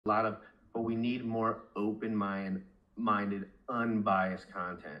but we need more open-minded, unbiased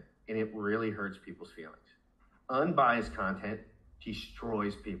content, and it really hurts people's feelings. Unbiased content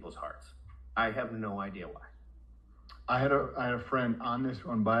destroys people's hearts. I have no idea why. I had a friend on this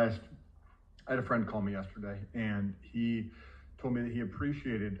unbiased. I had a friend call me yesterday, and he told me that he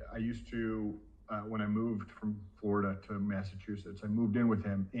appreciated. I used to, when I moved from Florida to Massachusetts, I moved in with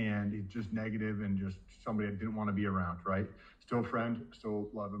him, and he's just negative and just somebody I didn't want to be around, right? Still a friend, still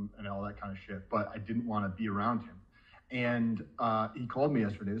love him and all that kind of shit, but I didn't want to be around him. And he called me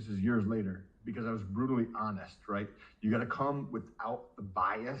yesterday, this is years later, because I was brutally honest, right? You got to come without the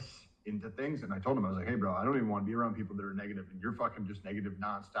bias into things. And I told him, I was like, hey, bro, I don't even want to be around people that are negative, and you're fucking just negative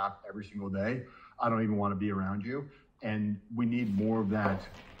nonstop every single day. I don't even want to be around you. And we need more of that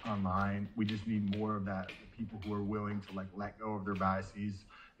online. We just need more of that, people who are willing to like let go of their biases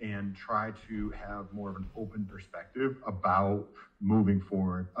and try to have more of an open perspective about moving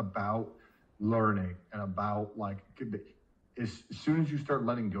forward, about learning, and about like, as soon as you start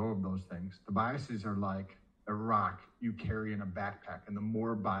letting go of those things, the biases are like a rock you carry in a backpack, and the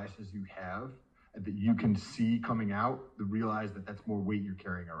more biases you have that you can see coming out, to realize that that's more weight you're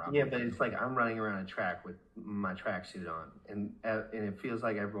carrying around. Yeah, but it's like I'm running around a track with my tracksuit on, and it feels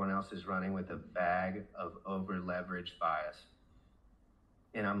like everyone else is running with a bag of over-leveraged bias.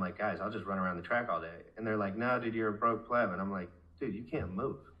 And I'm like, guys, I'll just run around the track all day. And they're like, no, dude, you're a broke pleb. And I'm like, dude, you can't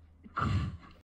move.